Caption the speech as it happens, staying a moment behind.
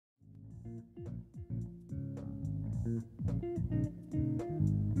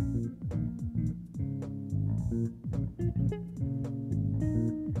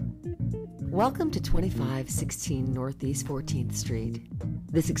Welcome to 2516 Northeast 14th Street.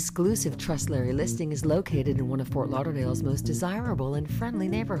 This exclusive TrustLarry listing is located in one of Fort Lauderdale's most desirable and friendly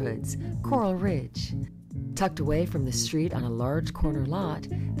neighborhoods, Coral Ridge. Tucked away from the street on a large corner lot,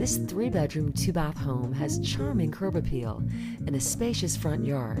 this 3-bedroom, 2-bath home has charming curb appeal and a spacious front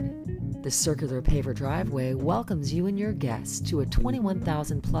yard. The circular paver driveway welcomes you and your guests to a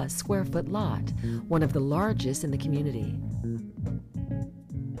 21,000-plus square foot lot, one of the largest in the community.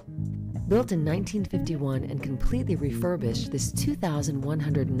 Built in 1951 and completely refurbished, this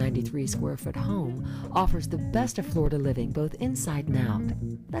 2,193 square foot home offers the best of Florida living both inside and out.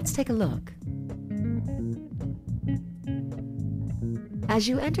 Let's take a look. As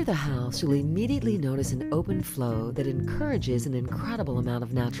you enter the house, you'll immediately notice an open flow that encourages an incredible amount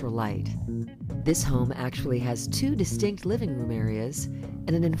of natural light. This home actually has 2 distinct living room areas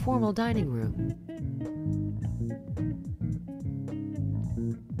and an informal dining room.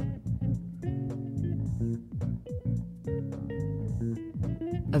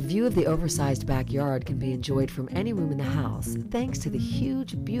 A view of the oversized backyard can be enjoyed from any room in the house thanks to the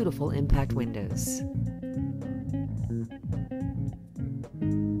huge, beautiful impact windows.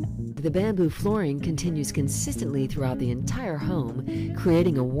 The bamboo flooring continues consistently throughout the entire home,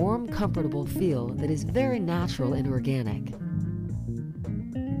 creating a warm, comfortable feel that is very natural and organic.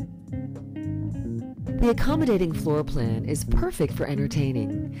 The accommodating floor plan is perfect for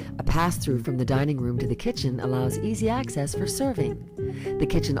entertaining. A pass-through from the dining room to the kitchen allows easy access for serving. The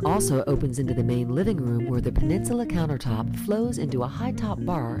kitchen also opens into the main living room where the peninsula countertop flows into a high-top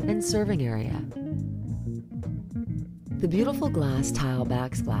bar and serving area. The beautiful glass tile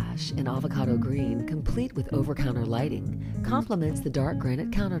backsplash in avocado green, complete with over-counter lighting, complements the dark granite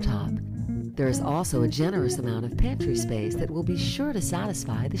countertop. There is also a generous amount of pantry space that will be sure to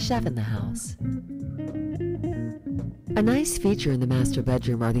satisfy the chef in the house. A nice feature in the master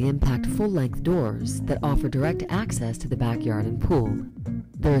bedroom are the impact full-length doors that offer direct access to the backyard and pool.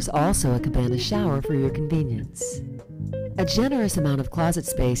 There is also a cabana shower for your convenience. A generous amount of closet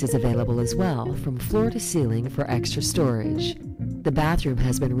space is available as well, from floor to ceiling for extra storage. The bathroom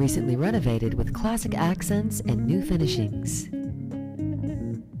has been recently renovated with classic accents and new finishings.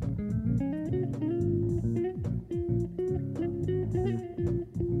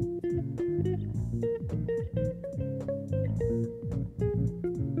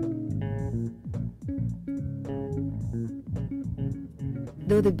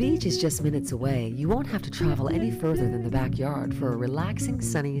 Though the beach is just minutes away, you won't have to travel any further than the backyard for a relaxing,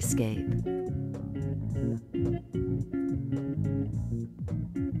 sunny escape.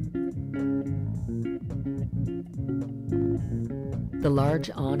 The large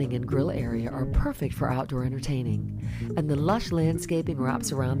awning and grill area are perfect for outdoor entertaining, and the lush landscaping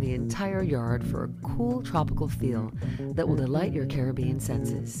wraps around the entire yard for a cool tropical feel that will delight your Caribbean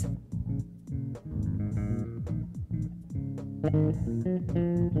senses.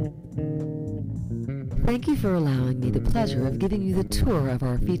 Thank you for allowing me the pleasure of giving you the tour of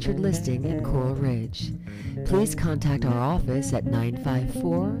our featured listing in Coral Ridge. Please contact our office at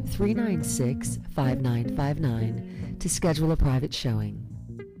 954-396-5959 to schedule a private showing.